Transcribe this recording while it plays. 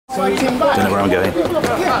why I came back. Don't know where I'm going.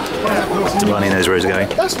 Devani knows where he's going.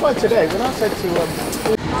 That's why today, when I said to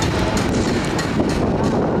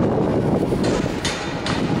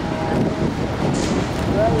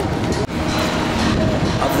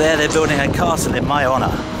Up there, they're building a castle in my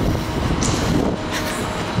honour.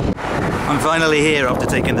 I'm finally here after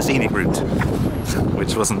taking the scenic route,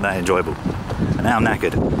 which wasn't that enjoyable. And now I'm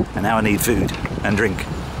knackered, and now I need food and drink.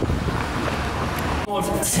 Pod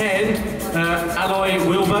 10, Aloy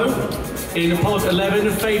Wilbo. In pod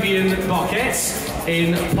 11, Fabian Barquette.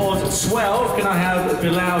 In pod 12, can I have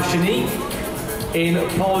Bilal Shanique? In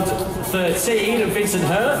pod 13, Vincent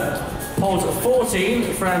Hurt. Pod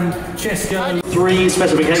 14, Francesco. 3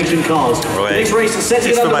 specification cars. Right. This race is set to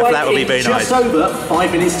get my flat will underway be very in just nice. over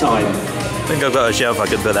 5 minutes time. I think I've got a shelf I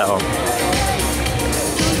could put that on.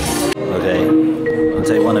 Okay, I'll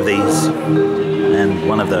take one of these and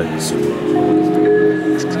one of those.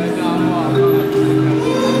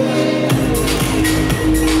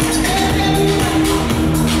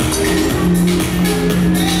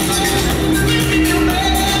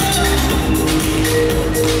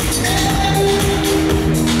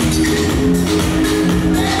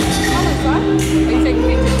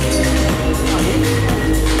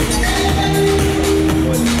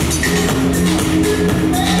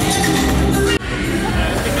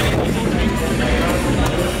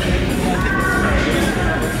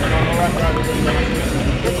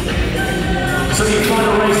 So the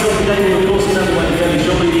final race of the day will of course be underway fairly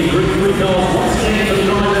shortly. The Group 3 cars once again for the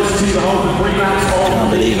drivers to the whole 3 laps of. I can't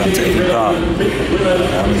believe I'm taking part.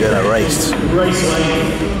 I'm doing a race. Raceway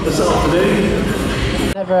this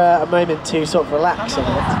afternoon. never a moment to sort of relax on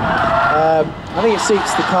it. I think it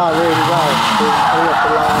suits the car really well. Coming up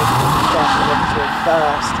the line, starting into it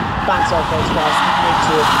first, backs off those cars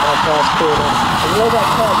into our first corner. And a little bit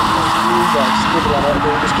of curve towards the user, just give it a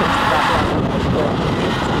little, just kicks the back out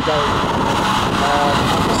and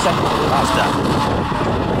the second That's done.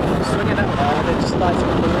 swinging it, and then just lights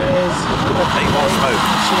up the rears, Make more smoke.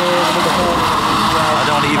 I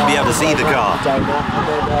don't want to even be able to see the car.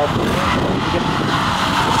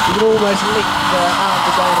 You can almost link the out of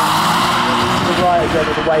the donut to the right again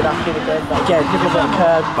and the way back in again. But again, give it a bit of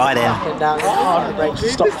curve. Bye then. Back and down. It's hard to brake to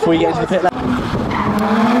stop before you get into the pit lane.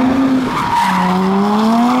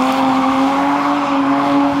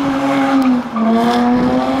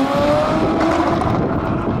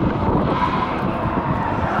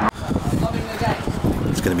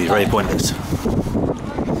 It's going to be very pointless.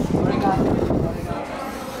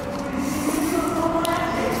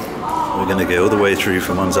 We're going to go all the way through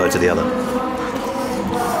from one side to the other.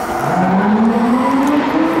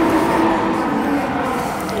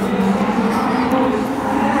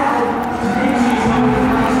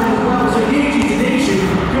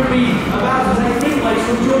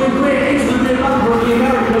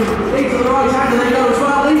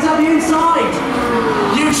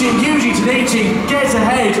 Gets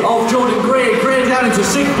ahead of Jordan Greer. Greer down into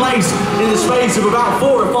 6th place in the space of about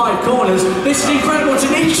 4 or 5 corners. This is incredible.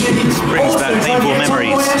 Tanichi Brings back painful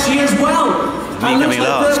memories. Takahashi as well. Me coming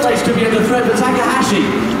last. 3rd place could be under threat for Takahashi.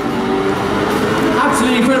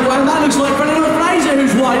 Absolutely incredible. And that looks like Brendan Fraser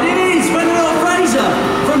who's wide. It is Brendan Fraser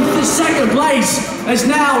from the 2nd place has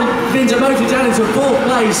now been demoted down into 4th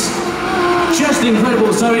place. Just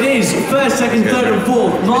incredible. So it is 1st, 2nd, 3rd and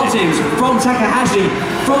 4th. Martins from Takahashi,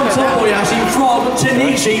 from Tomoyashi, from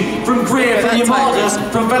Tanichi, from Greer, from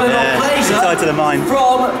Yamada, from Brendan Fraser, Side to the mine.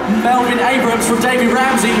 from Melvin Abrams, from David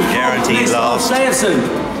Ramsey, Guaranteed last. Sayerson.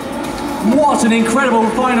 What an incredible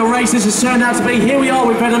final race this has turned out to be. Here we are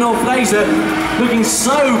with Brendan Fraser looking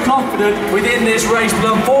so confident within this race,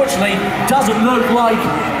 but unfortunately doesn't look like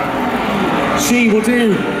she will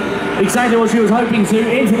do exactly what she was hoping to.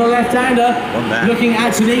 Into the left-hander, looking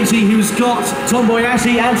at Tanichi, who's got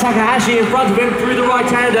Tomboyashi and Takahashi in front of him through the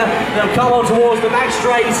right-hander. They'll come on towards the back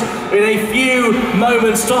straight in a few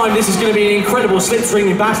moments' time. This is going to be an incredible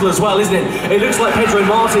slipstreaming battle as well, isn't it? It looks like Pedro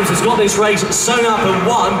Martins has got this race sewn up and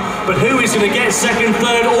won, but who is going to get 2nd,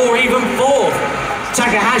 3rd, or even 4th?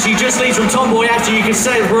 Takahashi just leads from Tomboyashi. You can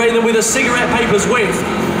separate them with a cigarette paper's width.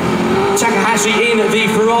 Takahashi in the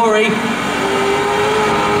Ferrari.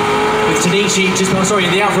 Tanichi,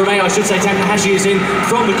 in the Alfa Romeo, I should say. Takahashi is in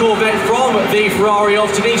from the Corvette, from the Ferrari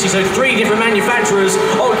of Tanichi. So 3 different manufacturers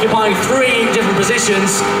occupying 3 different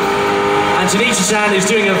positions. And Tanichi-san is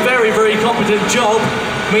doing a very, very competent job.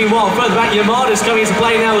 Meanwhile, further back, Yamada's coming into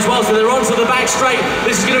play now as well. So they're onto the back straight.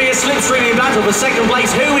 This is going to be a slipstreaming battle for 2nd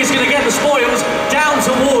place. Who is going to get the spoils down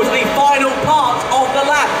towards the final part of the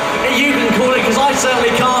lap? You can call it, because I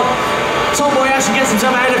certainly can't. Tomboyashi gets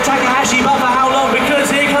himself ahead of Takahashi, but for how long? Because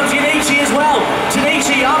here comes Tanichi as well.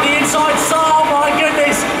 Tanichi up the inside. Oh my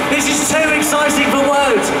goodness, this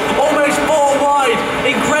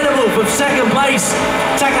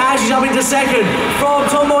Toshi's up into second. From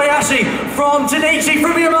Tomoyashi. From Tanichi.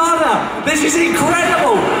 From Yamada. This is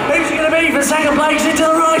incredible. Who's it going to be for second place? Into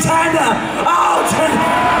the right-hander. Oh,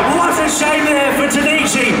 what a shame there for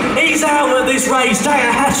Tanichi. He's out at this race.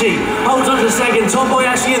 Takahashi holds on to second.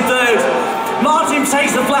 Tomoyashi in third. Martins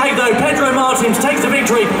takes the flag though. Pedro Martins takes the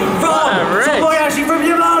victory from Tomoyashi from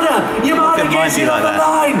Yamada. Yamada gets it on the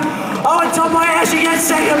line. Oh, and Tomoyashi gets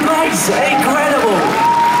second place. Incredible.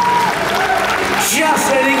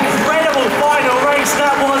 Just an incredible final race.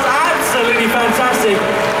 That was absolutely fantastic.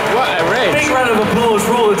 What a race. Big round of applause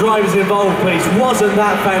for all the drivers involved, please. Wasn't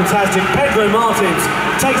that fantastic? Pedro Martins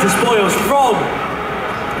takes the spoils from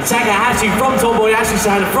Takahashi, from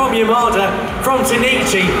Tomoyashi-san, from Yamada, from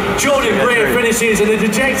Tanichi. Jordan Greer finishes in a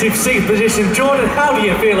dejected 6th position. Jordan, how do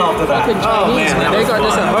you feel after that? Oh man, they got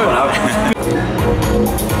this at home.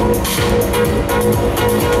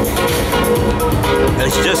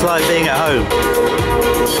 It's just like being at home,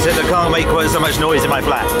 except I can't make quite so much noise in my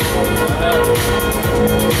flat.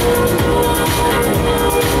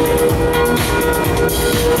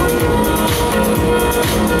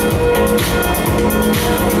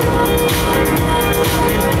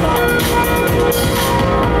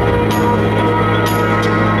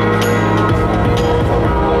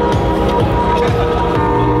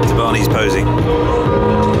 Barney's posing.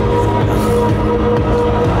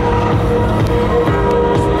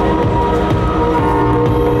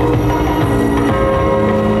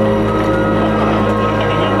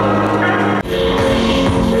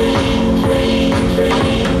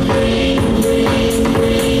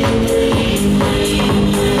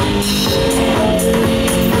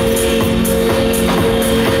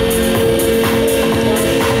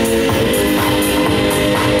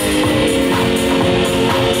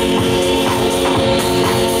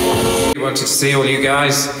 To see all you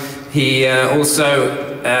guys. He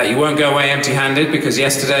also, you won't go away empty-handed, because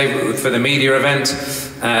yesterday for the media event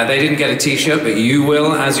they didn't get a t-shirt, but you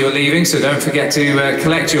will as you're leaving, so don't forget to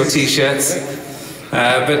collect your t-shirts.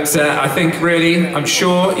 But I think really, I'm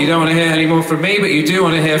sure you don't want to hear any more from me, but you do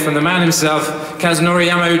want to hear from the man himself, Kazunori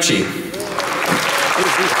Yamauchi.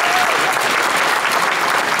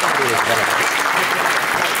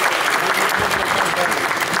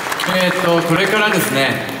 これからです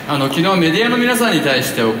ね、昨日メディアの皆さんに対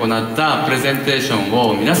して行ったプレゼンテーション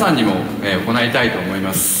を皆さんにも、行いたいと思い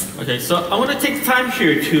ます。Okay, so I want to take time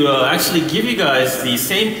here to actually give you guys the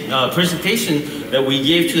same presentation that we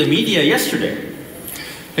gave to the media yesterday.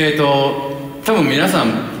 多分皆さ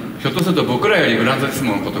んひょっとすると僕らよりグランツーリス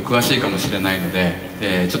モのこと詳しいかもしれないので、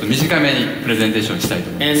ちょっと短めにプレゼンテーションしたいと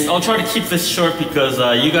思います。And I'll try to keep this short because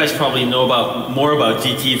you guys probably know more about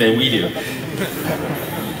GT than we do.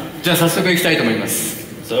 じゃあ早速行きたいと思います。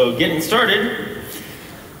So getting started.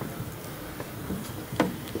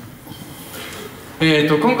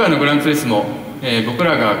 今回のグランツーリスモ、僕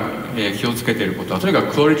らが、気をつけていることはとにか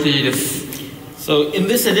くクオリティです。So in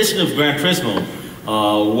this edition of Gran Turismo,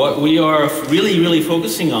 what we are really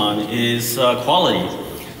focusing on is quality.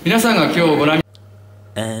 皆さんが今日ご覧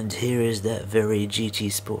And here is that very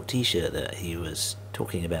GT Sport t-shirt that he was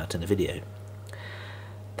talking about in the video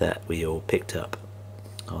that we all picked up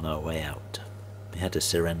on our way out. We had to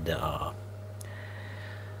surrender our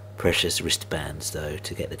precious wristbands though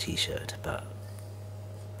to get the t-shirt, but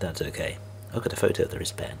that's okay. I've got a photo of the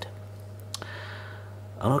wristband.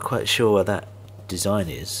 I'm not quite sure what that design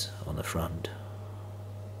is on the front,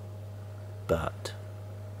 but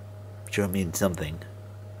sure means something.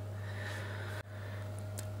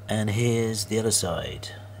 And here's the other side.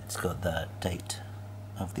 It's got the date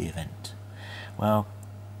of the event. Well,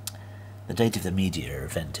 the date of the media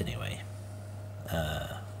event anyway.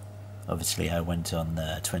 Obviously I went on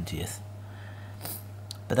the 20th,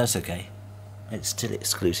 but that's okay. It's still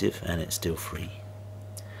exclusive and it's still free.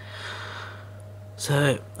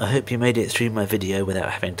 So I hope you made it through my video without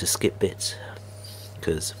having to skip bits,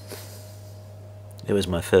 because it was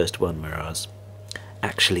my first one where I was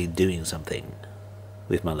actually doing something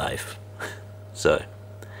with my life. So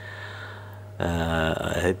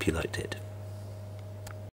I hope you liked it.